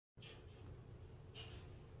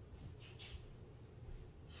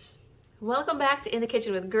Welcome back to In the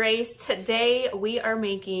Kitchen with Grace. Today we are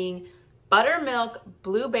making Buttermilk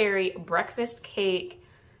Blueberry Breakfast Cake.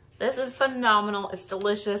 This is phenomenal, it's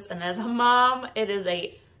delicious, and as a mom, it is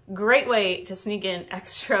a great way to sneak in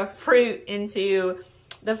extra fruit into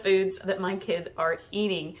the foods that my kids are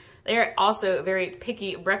eating. They are also very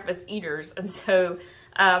picky breakfast eaters, and so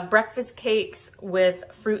breakfast cakes with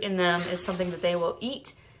fruit in them is something that they will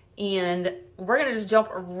eat. And we're gonna just jump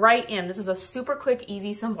right in. This is a super quick,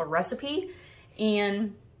 easy, simple recipe.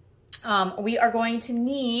 And we are going to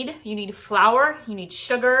need, you need flour, you need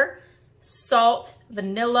sugar, salt,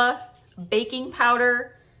 vanilla, baking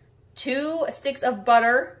powder, 2 sticks of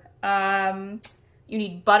butter. You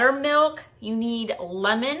need buttermilk, you need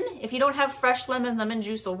lemon. If you don't have fresh lemon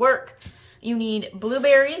juice will work. You need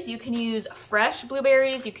blueberries. You can use fresh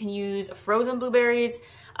blueberries, you can use frozen blueberries.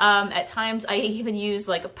 At times I even use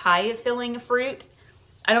like a pie filling fruit.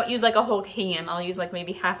 I don't use like a whole can. I'll use like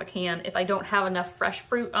maybe half a can if I don't have enough fresh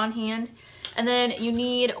fruit on hand. And then you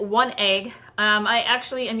need 1 egg. I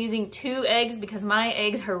actually am using 2 eggs because my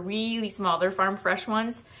eggs are really small. They're farm fresh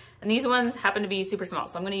ones. And these ones happen to be super small.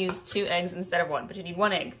 So I'm gonna use 2 eggs instead of 1, but you need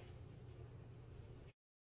 1 egg.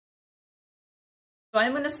 So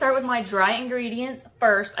I'm gonna start with my dry ingredients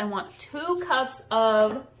first. I want 2 cups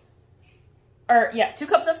of 2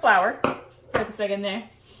 cups of flour. Took a second there.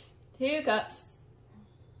 2 cups.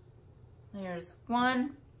 There's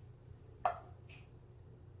 1.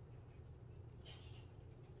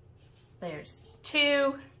 There's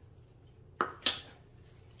 2.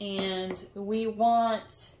 And we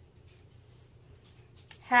want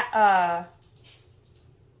a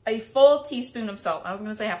full teaspoon of salt. I was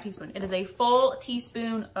gonna say half teaspoon. It is a full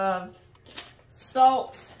teaspoon of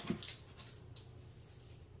salt.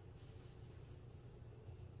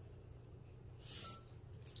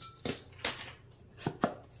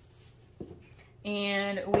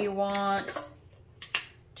 And we want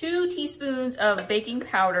 2 teaspoons of baking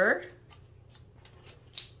powder.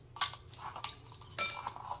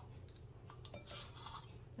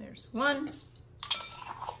 There's 1.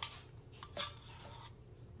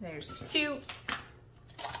 There's 2.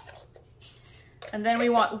 And then we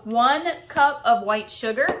want 1 cup of white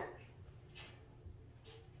sugar.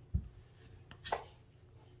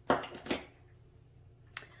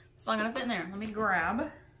 It's not gonna fit in there. Let me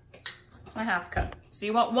grab my half cup. So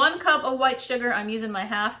you want 1 cup of white sugar. I'm using my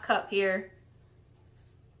half cup here.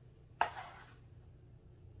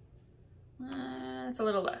 It's a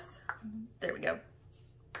little less. There we go.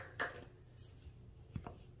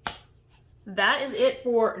 That is it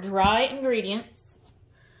for dry ingredients.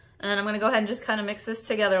 And I'm gonna go ahead and just kind of mix this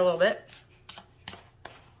together a little bit.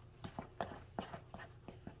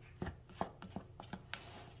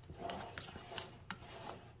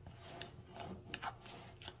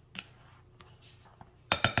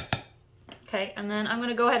 Okay, and then I'm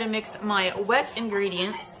gonna go ahead and mix my wet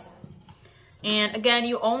ingredients. And again,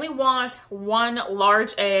 you only want 1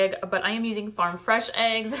 large egg, but I am using farm fresh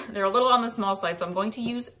eggs. They're a little on the small side, so I'm going to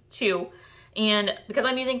use 2. And because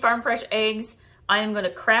I'm using farm fresh eggs, I am gonna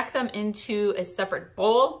crack them into a separate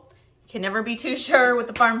bowl. You can never be too sure with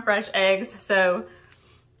the farm fresh eggs, so.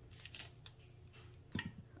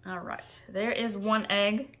 All right, there is 1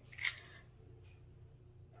 egg.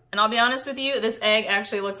 And I'll be honest with you, this egg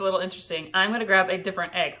actually looks a little interesting. I'm gonna grab a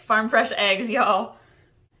different egg. Farm fresh eggs, y'all.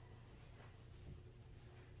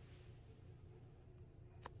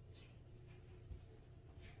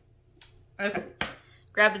 Okay,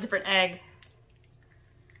 grab a different egg.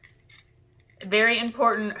 Very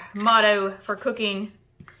important motto for cooking.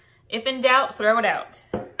 If in doubt, throw it out.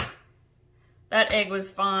 That egg was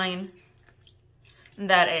fine.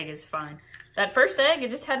 That egg is fine. That first egg,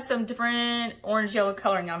 it just had some different orange yellow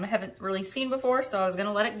coloring on it. I haven't really seen before, so I was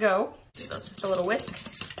gonna let it go. So it's just a little whisk.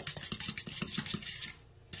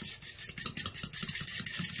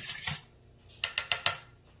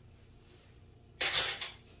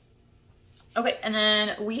 Okay, and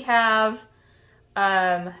then we have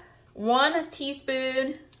 1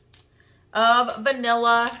 teaspoon of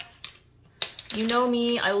vanilla. You know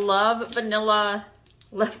me, I love vanilla,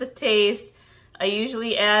 love the taste. I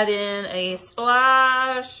usually add in a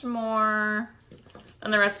splash more than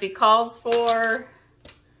the recipe calls for.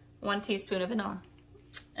 1 teaspoon of vanilla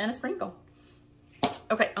and a sprinkle.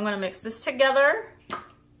 Okay, I'm gonna mix this together.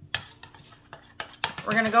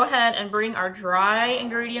 We're gonna go ahead and bring our dry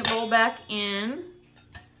ingredient bowl back in.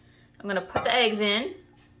 I'm gonna put the eggs in.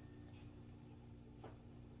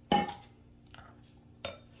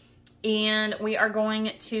 And we are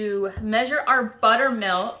going to measure our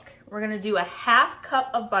buttermilk. We're gonna do a half cup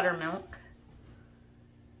of buttermilk.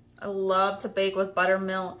 I love to bake with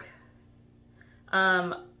buttermilk.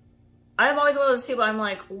 I'm always one of those people, I'm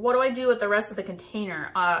like, what do I do with the rest of the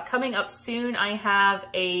container? Coming up soon, I have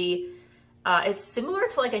a, it's similar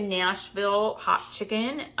to like a Nashville hot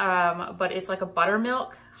chicken, but it's like a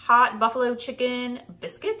buttermilk hot buffalo chicken and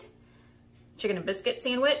biscuit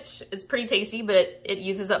sandwich. It's pretty tasty, but it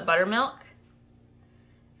uses up buttermilk.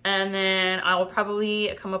 And then I will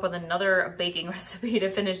probably come up with another baking recipe to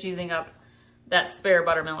finish using up that spare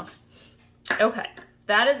buttermilk. Okay,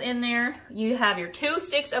 that is in there. You have your 2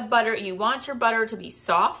 sticks of butter. You want your butter to be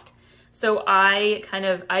soft. So I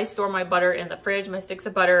store my butter in the fridge, my sticks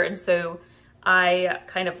of butter. And so I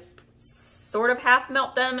kind of sort of half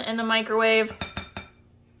melt them in the microwave,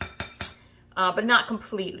 but not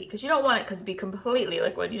completely, because you don't want it to be completely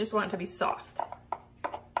liquid. You just want it to be soft.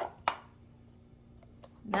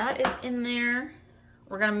 That is in there.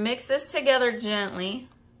 We're gonna mix this together gently.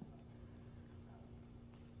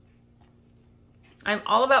 I'm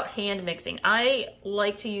all about hand mixing. I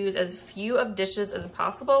like to use as few of dishes as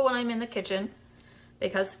possible when I'm in the kitchen,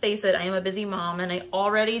 because face it, I am a busy mom and I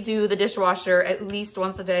already do the dishwasher at least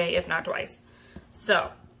once a day, if not twice.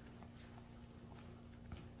 So,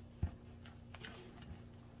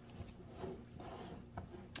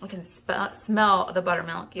 I can smell the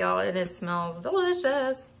buttermilk, y'all. It smells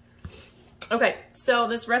delicious. Okay, so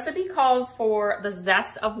this recipe calls for the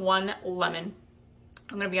zest of 1 lemon.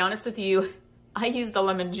 I'm gonna be honest with you, I use the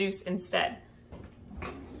lemon juice instead.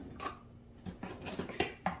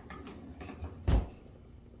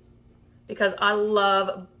 Because I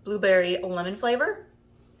love blueberry lemon flavor.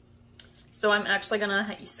 So I'm actually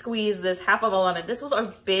gonna squeeze this half of a lemon. This was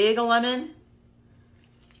a big lemon.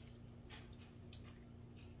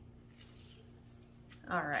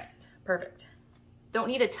 All right, perfect. Don't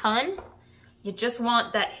need a ton. You just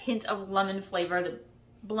want that hint of lemon flavor that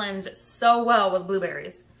blends so well with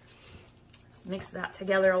blueberries. Let's mix that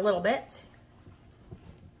together a little bit.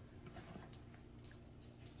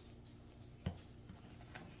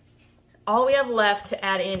 All we have left to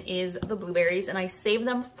add in is the blueberries, and I save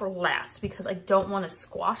them for last because I don't want to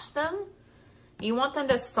squash them. You want them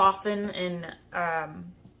to soften and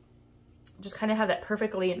just kind of have that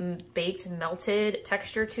perfectly baked, melted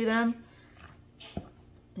texture to them.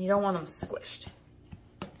 You don't want them squished.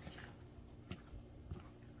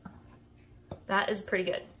 That is pretty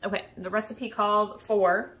good. Okay, the recipe calls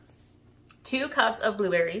for 2 cups of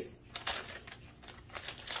blueberries.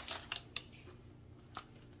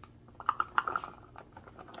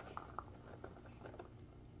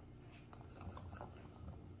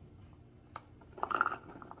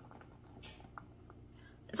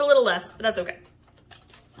 It's a little less, but that's okay.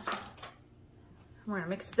 We're gonna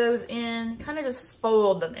mix those in, kind of just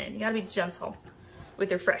fold them in. You gotta be gentle with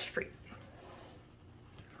your fresh fruit.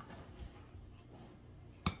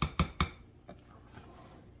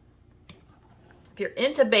 If you're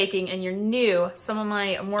into baking and you're new, some of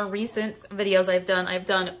my more recent videos I've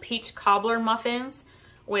done peach cobbler muffins,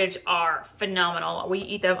 which are phenomenal. We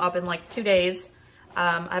eat them up in like 2 days.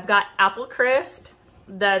 I've got apple crisp.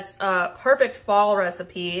 That's a perfect fall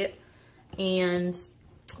recipe. And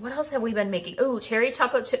what else have we been making? Oh, cherry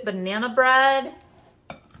chocolate chip banana bread.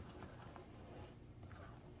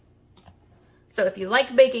 So if you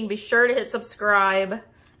like baking, be sure to hit subscribe.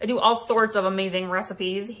 I do all sorts of amazing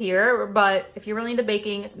recipes here, but if you're really into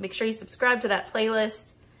baking, make sure you subscribe to that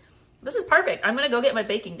playlist. This is perfect. I'm gonna go get my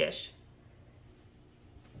baking dish.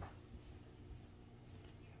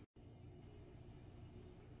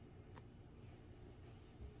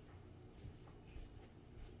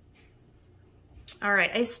 All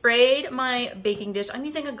right, I sprayed my baking dish. I'm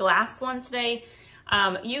using a glass one today.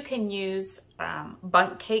 You can use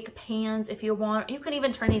bundt cake pans if you want. You can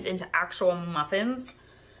even turn these into actual muffins,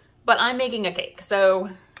 but I'm making a cake,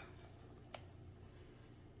 so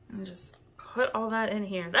I'm just put all that in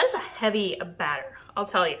here. That is a heavy batter, I'll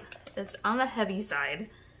tell you. It's on the heavy side.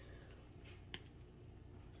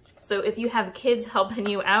 So if you have kids helping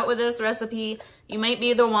you out with this recipe, you might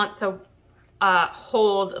be the one to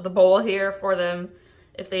hold the bowl here for them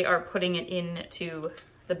if they are putting it into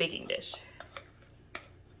the baking dish.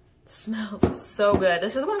 It smells so good.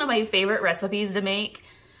 This is one of my favorite recipes to make,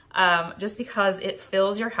 just because it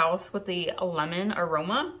fills your house with the lemon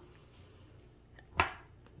aroma.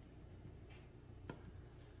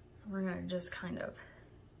 We're gonna just kind of,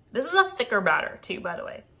 this is a thicker batter too, by the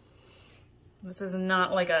way. This is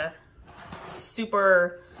not like a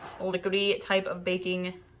super liquidy type of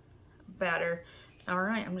baking batter. All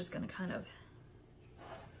right, I'm just gonna kind of,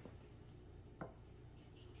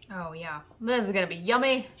 oh yeah, this is gonna be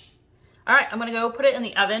yummy. All right, I'm gonna go put it in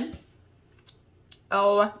the oven.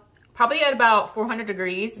 Oh, probably at about 400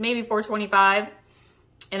 degrees, maybe 425.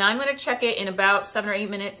 And I'm gonna check it in about 7 or 8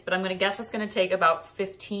 minutes, but I'm gonna guess it's gonna take about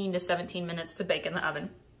 15 to 17 minutes to bake in the oven.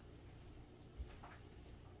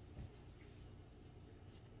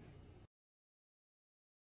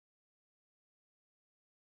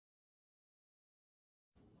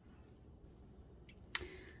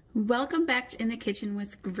 Welcome back to In the Kitchen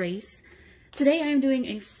with Grace. Today I'm doing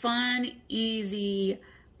a fun, easy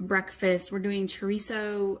breakfast. We're doing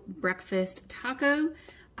chorizo breakfast taco.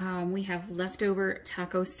 We have leftover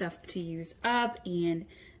taco stuff to use up, and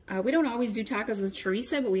we don't always do tacos with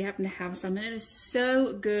chorizo, but we happen to have some, and it is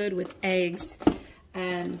so good with eggs.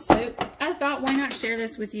 And so I thought, why not share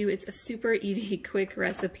this with you? It's a super easy, quick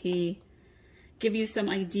recipe. Give you some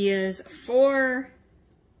ideas for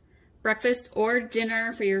breakfast or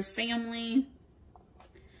dinner for your family.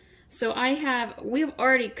 So we've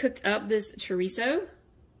already cooked up this chorizo.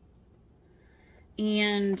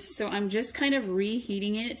 And so I'm just kind of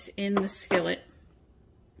reheating it in the skillet.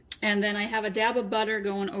 And then I have a dab of butter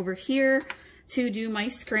going over here to do my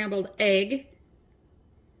scrambled egg.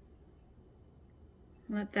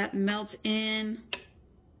 Let that melt in.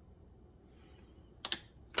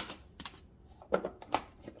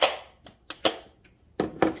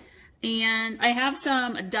 And I have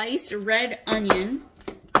some diced red onion.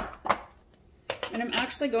 And I'm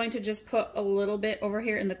actually going to just put a little bit over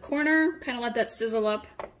here in the corner, kind of let that sizzle up,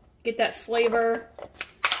 get that flavor.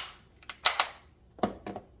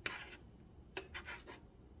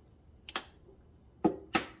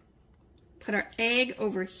 Put our egg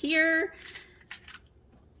over here.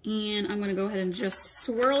 And I'm gonna go ahead and just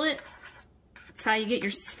swirl it. That's how you get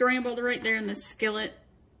your scrambled right there in the skillet.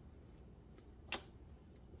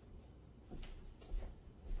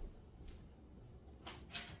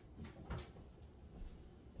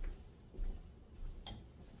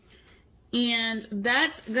 And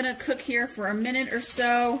that's gonna cook here for a minute or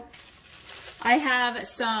so. I have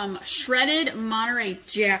some shredded Monterey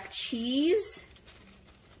Jack cheese.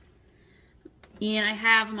 And I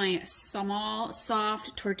have my small,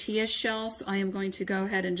 soft tortilla shell. So I am going to go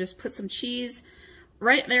ahead and just put some cheese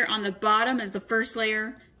right there on the bottom as the first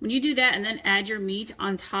layer. When you do that and then add your meat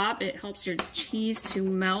on top, it helps your cheese to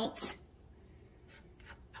melt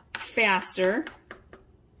faster.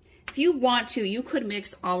 If you want to, you could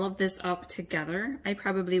mix all of this up together. I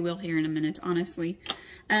probably will here in a minute, honestly.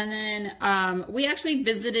 And then we actually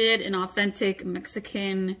visited an authentic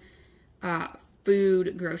Mexican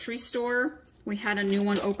food grocery store. We had a new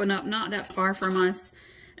one open up not that far from us.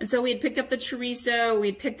 And so we had picked up the chorizo, we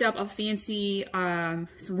had picked up a fancy, some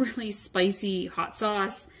really spicy hot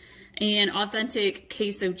sauce, and authentic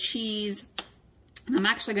queso cheese. And I'm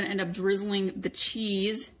actually gonna end up drizzling the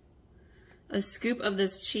cheese, a scoop of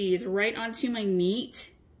this cheese right onto my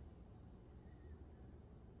meat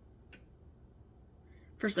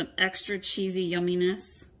for some extra cheesy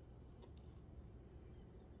yumminess.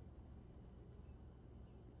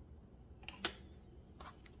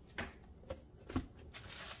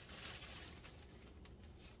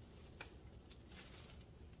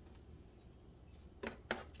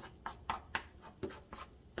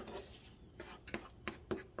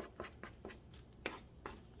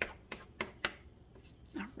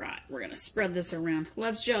 We're gonna spread this around.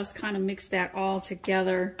 Let's just kind of mix that all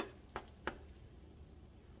together.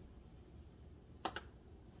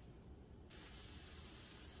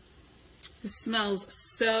 This smells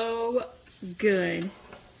so good.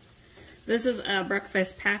 This is a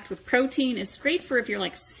breakfast packed with protein. It's great for if you're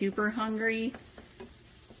like super hungry.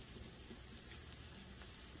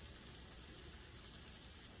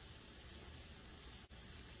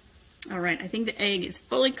 All right, I think the egg is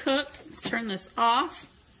fully cooked. Let's turn this off.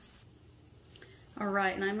 All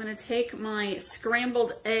right, and I'm gonna take my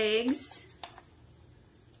scrambled eggs,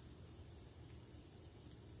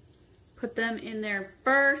 put them in there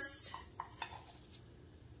first.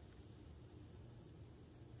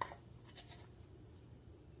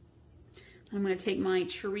 I'm gonna take my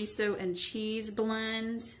chorizo and cheese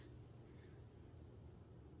blend.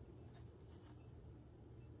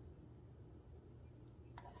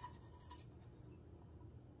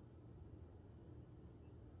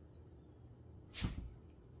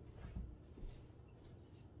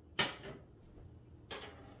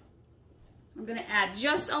 I'm gonna add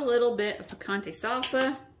just a little bit of picante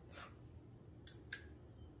salsa.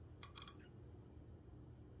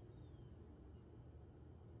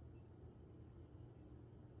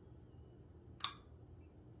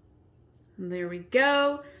 And there we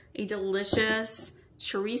go, a delicious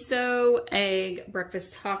chorizo egg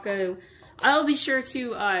breakfast taco. I'll be sure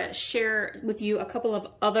to share with you a couple of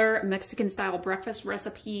other Mexican style breakfast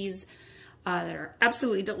recipes that are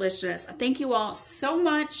absolutely delicious. Thank you all so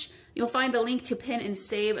much You'll find the link to pin and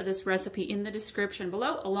save this recipe in the description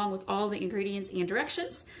below, along with all the ingredients and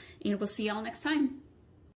directions, and we'll see y'all next time.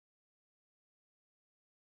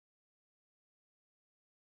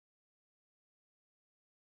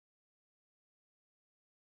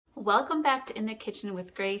 Welcome back to In the Kitchen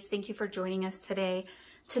with Grace. Thank you for joining us today.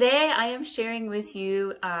 Today I am sharing with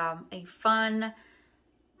you a fun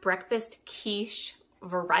breakfast quiche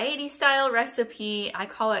variety style recipe. I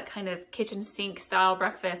call it kind of kitchen sink style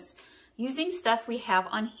breakfast using stuff we have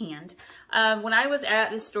on hand. When I was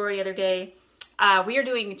at the store the other day, we are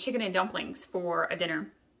doing chicken and dumplings for a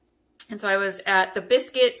dinner. And so I was at the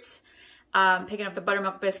biscuits, picking up the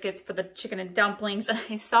buttermilk biscuits for the chicken and dumplings, and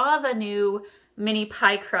I saw the new mini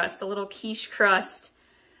pie crust, the little quiche crust.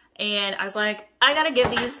 And I was like, I gotta give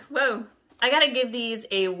these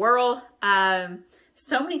a whirl.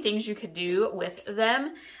 So many things you could do with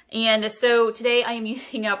them. And so today I am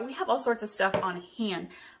using up, we have all sorts of stuff on hand.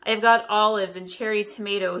 I've got olives and cherry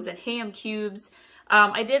tomatoes and ham cubes.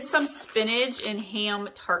 I did some spinach and ham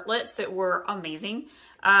tartlets that were amazing.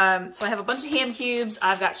 So I have a bunch of ham cubes.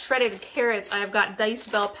 I've got shredded carrots. I've got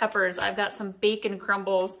diced bell peppers. I've got some bacon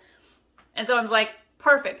crumbles. And so I was like,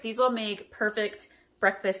 perfect. These will make perfect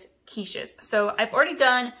breakfast quiches. So I've already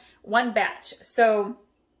done one batch. So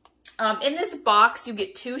in this box, you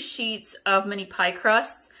get 2 sheets of mini pie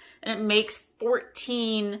crusts, and it makes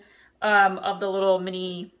 14 of the little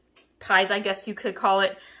mini pies, I guess you could call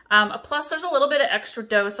it. Plus, there's a little bit of extra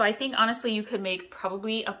dough, so I think, honestly, you could make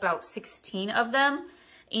probably about 16 of them.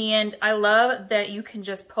 And I love that you can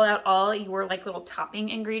just pull out all your, like, little topping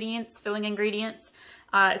ingredients, filling ingredients.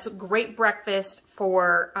 It's a great breakfast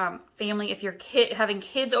for family. If you're having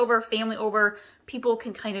kids over, family over, people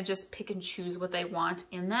can kind of just pick and choose what they want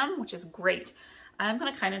in them, which is great. I'm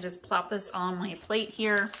going to kind of just plop this on my plate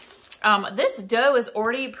here. This dough is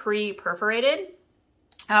already pre-perforated,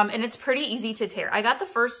 and it's pretty easy to tear. I got the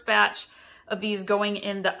first batch of these going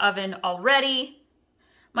in the oven already.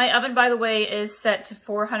 My oven, by the way, is set to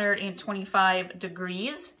 425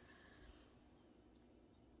 degrees.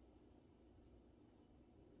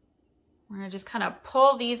 We're gonna just kind of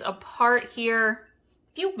pull these apart here.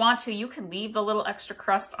 If you want to, you can leave the little extra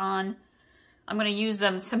crusts on. I'm gonna use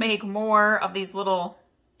them to make more of these little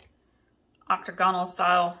octagonal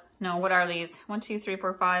style. No, what are these? 1, 2, 3,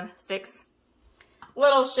 4, 5, 6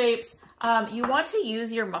 little shapes. You want to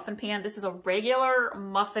use your muffin pan. This is a regular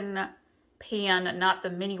muffin pan, not the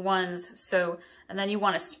mini ones. So, and then you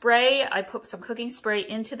want to spray. I put some cooking spray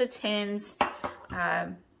into the tins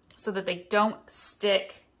so that they don't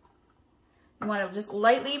stick. You want to just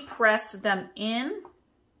lightly press them in.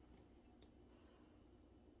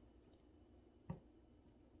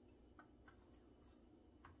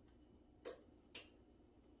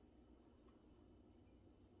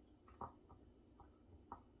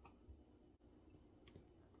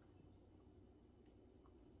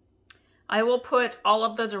 I will put all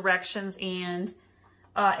of the directions and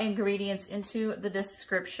ingredients into the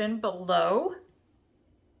description below.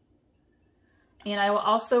 And I will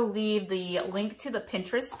also leave the link to the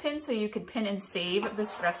Pinterest pin so you can pin and save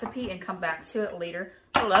this recipe and come back to it later.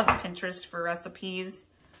 I love Pinterest for recipes,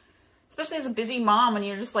 especially as a busy mom when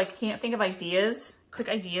you're just like, can't think of ideas, quick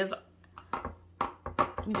ideas.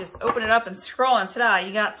 You just open it up and scroll, and ta-da,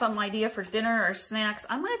 you got some idea for dinner or snacks.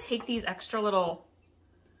 I'm gonna take these extra little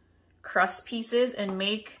crust pieces and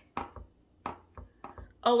make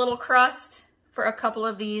a little crust for a couple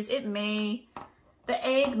of these. The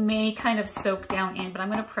egg may kind of soak down in, but I'm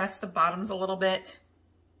going to press the bottoms a little bit.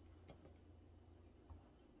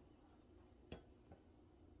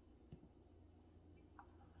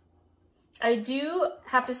 I do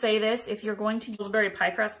have to say this, if you're going to use Pillsbury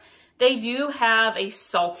pie crust, they do have a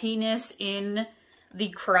saltiness in the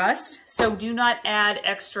crust, so do not add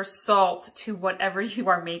extra salt to whatever you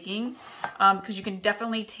are making, because you can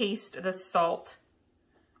definitely taste the salt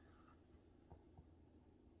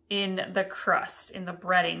in the crust, in the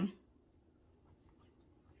breading.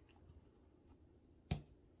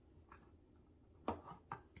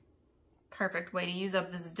 Perfect way to use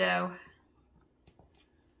up this dough.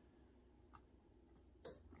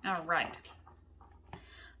 All right.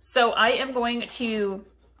 So I am going to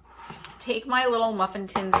take my little muffin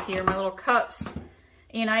tins here, my little cups,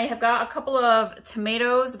 and I have got a couple of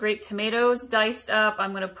tomatoes, grape tomatoes diced up.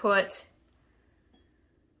 I'm going to put,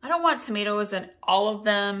 I don't want tomatoes in all of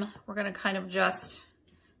them. We're going to kind of just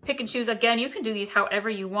pick and choose. Again, you can do these however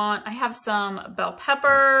you want. I have some bell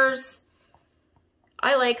peppers.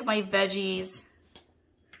 I like my veggies.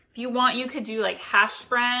 If you want, you could do like hash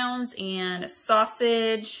browns and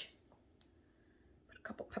sausage. Put a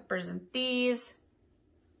couple peppers in these.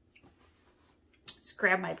 Just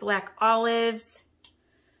grab my black olives.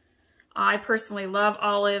 I personally love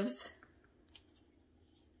olives.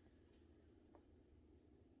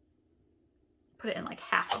 Put it in like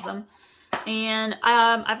half of them. And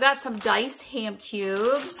I've got some diced ham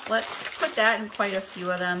cubes. Let's put that in quite a few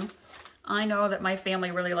of them. I know that my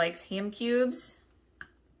family really likes ham cubes.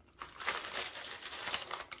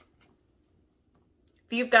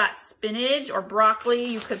 If you've got spinach or broccoli,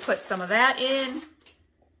 you could put some of that in.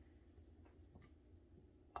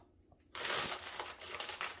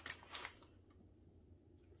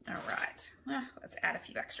 All right, let's add a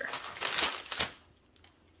few extra.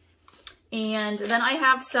 And then I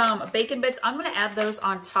have some bacon bits. I'm gonna add those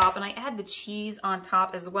on top, and I add the cheese on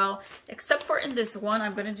top as well, except for in this one,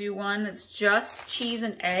 I'm gonna do one that's just cheese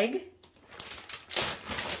and egg.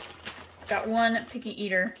 Got one picky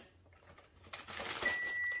eater.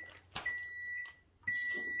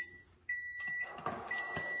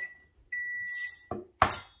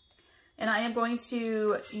 And I am going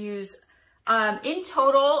to use, in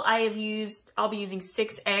total, I'll be using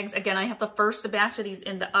 6 eggs. Again, I have the first batch of these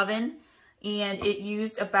in the oven, and it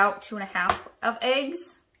used about 2.5 of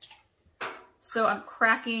eggs. So I'm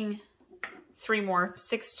cracking 3 more,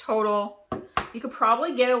 6 total. You could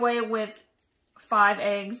probably get away with 5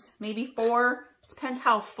 eggs, maybe 4. It depends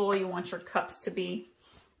how full you want your cups to be.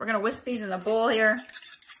 We're gonna whisk these in the bowl here.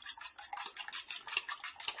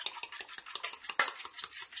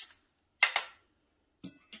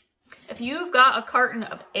 If you've got a carton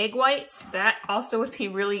of egg whites, that also would be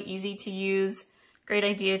really easy to use. Great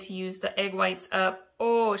idea to use the egg whites up.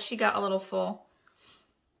 Oh, she got a little full.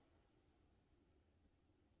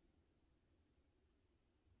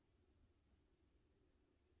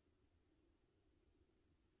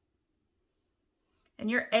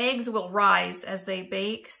 And your eggs will rise as they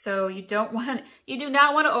bake, so you do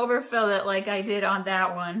not want to overfill it like I did on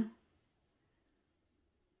that one.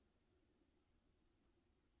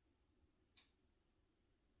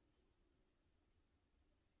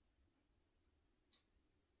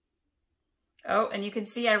 Oh, and you can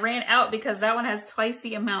see I ran out because that one has twice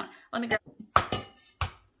the amount. Let me go.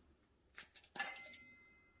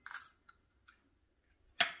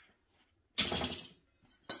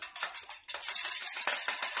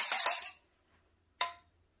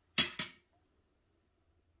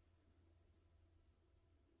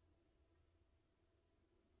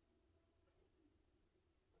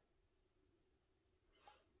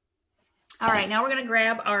 All right, now we're gonna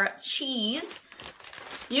grab our cheese.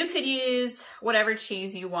 You could use whatever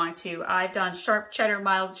cheese you want to. I've done sharp cheddar,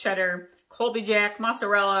 mild cheddar, Colby Jack,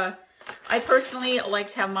 mozzarella. I personally like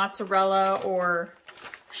to have mozzarella or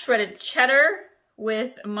shredded cheddar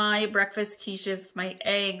with my breakfast quiches, my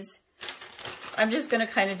eggs. I'm just gonna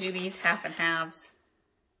kind of do these half and halves.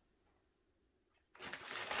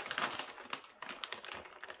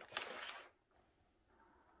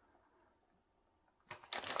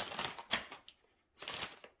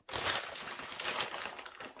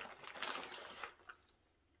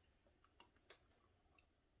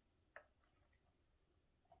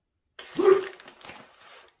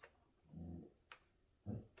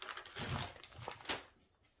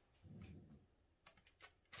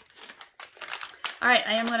 All right,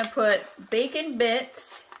 I am gonna put bacon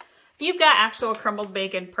bits. If you've got actual crumbled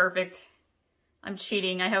bacon, perfect. I'm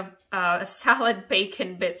cheating. I have a solid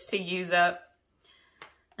bacon bits to use up.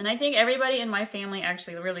 And I think everybody in my family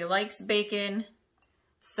actually really likes bacon.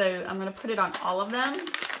 So I'm gonna put it on all of them.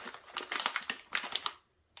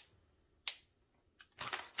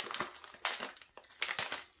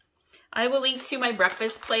 I will link to my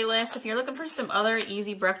breakfast playlist if you're looking for some other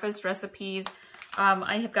easy breakfast recipes.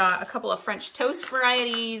 I have got a couple of French toast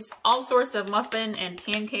varieties, all sorts of muffin and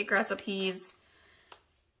pancake recipes.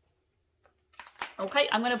 Okay,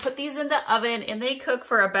 I'm gonna put these in the oven and they cook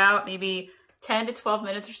for about maybe 10 to 12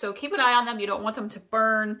 minutes or so. Keep an eye on them. You don't want them to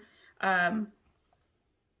burn.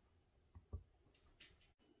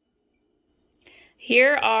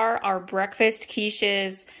 Here are our breakfast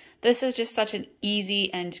quiches. This is just such an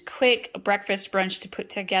easy and quick breakfast brunch to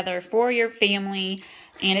put together for your family.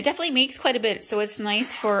 And it definitely makes quite a bit, so it's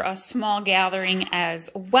nice for a small gathering as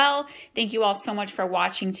well. Thank you all so much for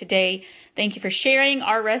watching today. Thank you for sharing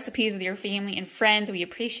our recipes with your family and friends. We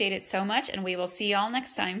appreciate it so much, and we will see you all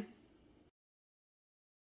next time.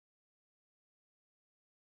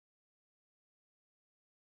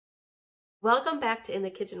 Welcome back to In the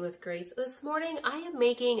Kitchen with Grace. This morning I am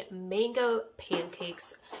making mango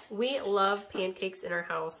pancakes. We love pancakes in our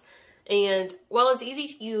house. And while it's easy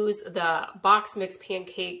to use, the box mix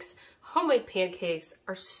pancakes, homemade pancakes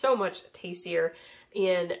are so much tastier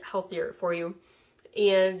and healthier for you.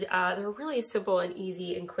 and they're really simple and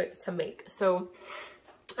easy and quick to make. So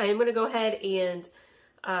I am going to go ahead and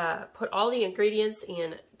put all the ingredients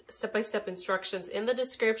and step-by-step instructions in the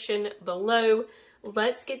description below.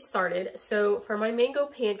 Let's get started. So for my mango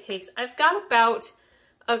pancakes, I've got about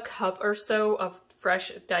a cup or so of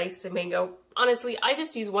fresh diced mango. Honestly, I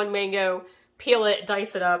just use one mango, peel it,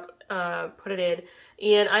 dice it up, put it in.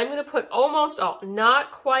 And I'm going to put almost all,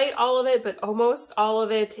 not quite all of it, but almost all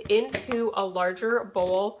of it into a larger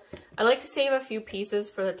bowl. I like to save a few pieces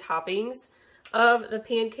for the toppings of the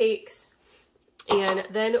pancakes. And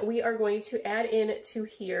then we are going to add in to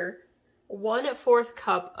here 1/4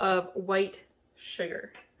 cup of white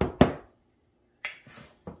sugar.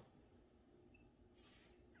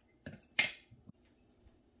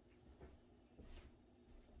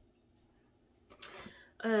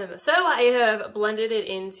 So I have blended it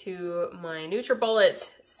into my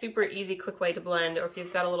NutriBullet. Super easy, quick way to blend, or if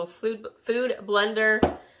you've got a little food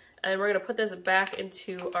blender. And we're going to put this back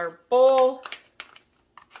into our bowl.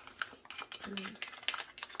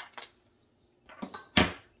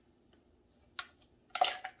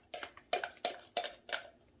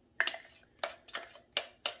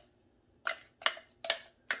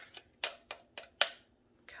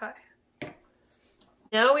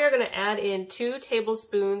 Now we are going to add in 2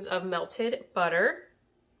 tablespoons of melted butter.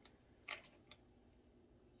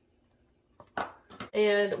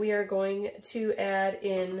 And we are going to add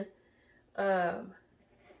in our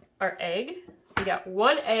egg. We got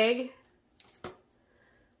 1 egg.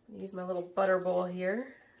 Use my little butter bowl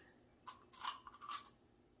here.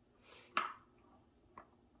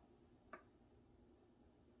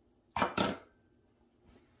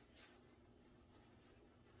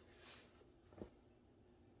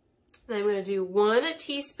 And I'm going to do 1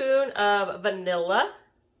 teaspoon of vanilla.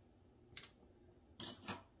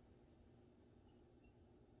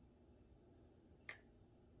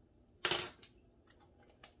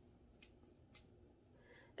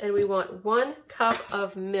 And we want 1 cup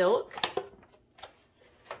of milk.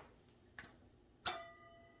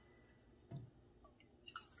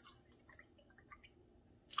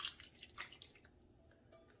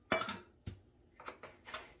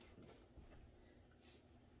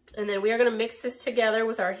 And then we are going to mix this together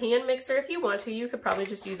with our hand mixer. If you want to, you could probably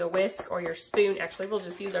just use a whisk or your spoon. Actually, we'll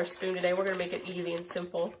just use our spoon today. We're going to make it easy and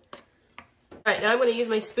simple. All right, now I'm going to use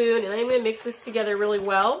my spoon and I'm going to mix this together really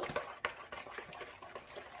well.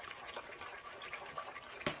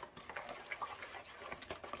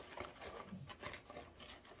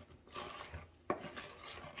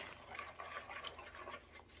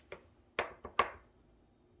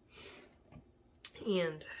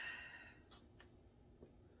 And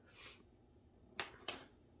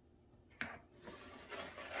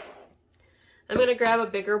I'm going to grab a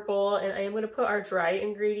bigger bowl and I am going to put our dry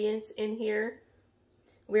ingredients in here.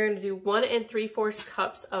 We're going to do 1 3/4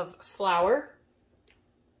 cups of flour.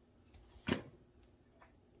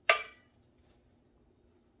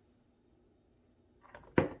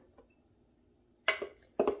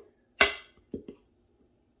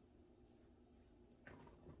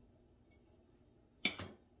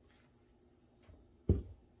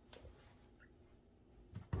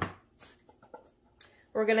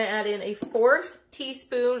 We're going to add in a 1/4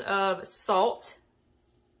 teaspoon of salt.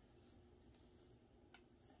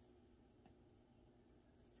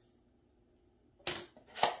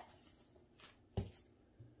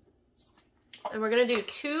 And we're going to do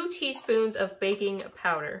 2 teaspoons of baking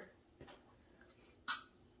powder.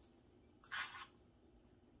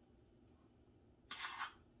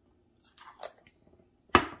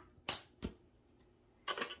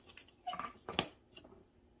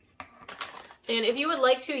 And if you would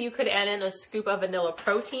like to, you could add in a scoop of vanilla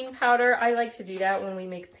protein powder. I like to do that when we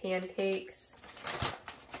make pancakes.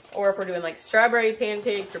 Or if we're doing like strawberry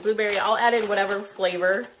pancakes or blueberry, I'll add in whatever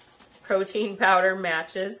flavor protein powder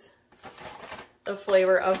matches the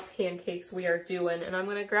flavor of pancakes we are doing. And I'm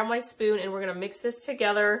going to grab my spoon and we're going to mix this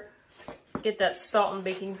together. Get that salt and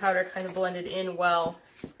baking powder kind of blended in well.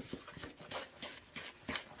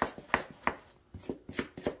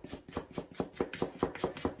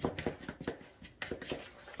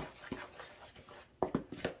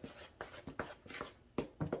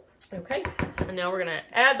 Okay, and now we're gonna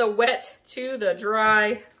add the wet to the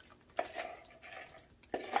dry.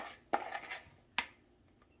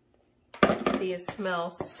 These smell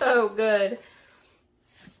so good.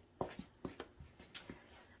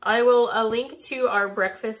 I will link to our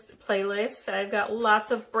breakfast playlist. I've got lots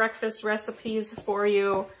of breakfast recipes for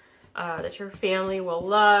you that your family will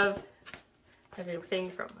love. Everything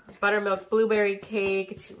from buttermilk blueberry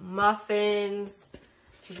cake to muffins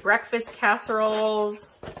to breakfast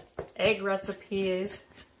casseroles. egg recipes.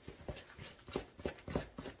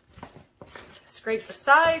 Scrape the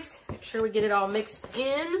sides, make sure we get it all mixed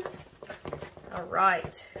in. All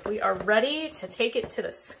right, we are ready to take it to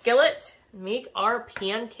the skillet and make our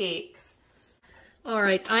pancakes. All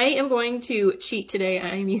right, I am going to cheat today.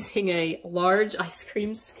 I'm using a large ice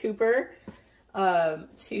cream scooper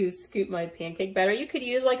to scoop my pancake batter. You could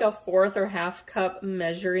use like a 1/4 or 1/2 cup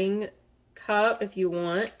measuring cup if you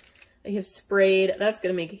want. I have sprayed, that's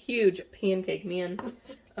gonna make a huge pancake, man.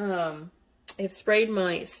 I have sprayed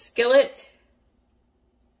my skillet.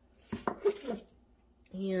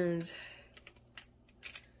 And,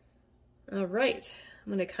 all right,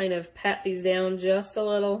 I'm gonna kind of pat these down just a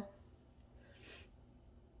little.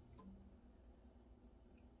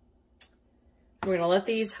 We're gonna let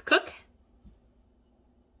these cook.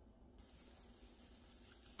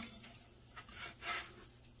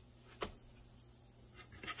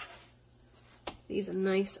 These a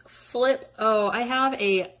nice flip. Oh, I have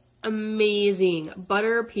a amazing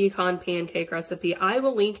butter pecan pancake recipe. I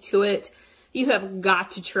will link to it. You have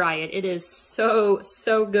got to try it. It is so,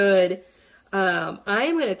 so good. I'm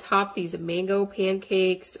going to top these mango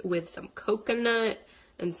pancakes with some coconut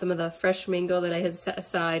and some of the fresh mango that I had set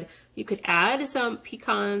aside. You could add some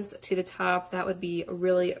pecans to the top. That would be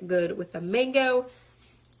really good with the mango.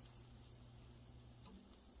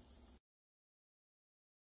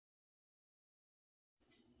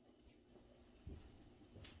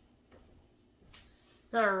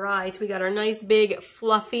 All right, we got our nice big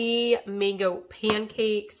fluffy mango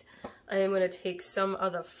pancakes. I am going to take some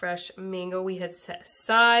of the fresh mango we had set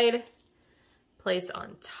aside, place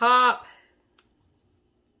on top.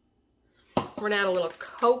 We're going to add a little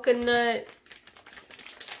coconut.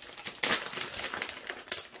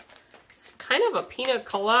 It's kind of a pina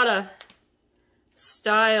colada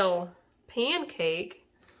style pancake.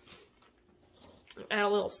 Add a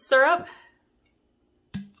little syrup.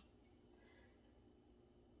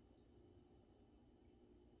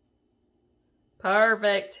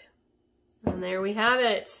 Perfect. And there we have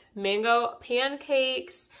it. Mango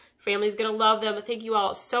pancakes. Family's gonna love them. Thank you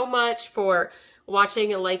all so much for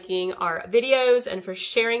watching and liking our videos and for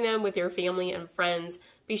sharing them with your family and friends.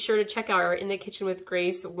 Be sure to check out our In the Kitchen with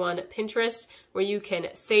Grace one Pinterest where you can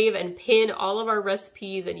save and pin all of our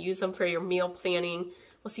recipes and use them for your meal planning.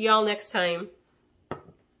 We'll see y'all next time.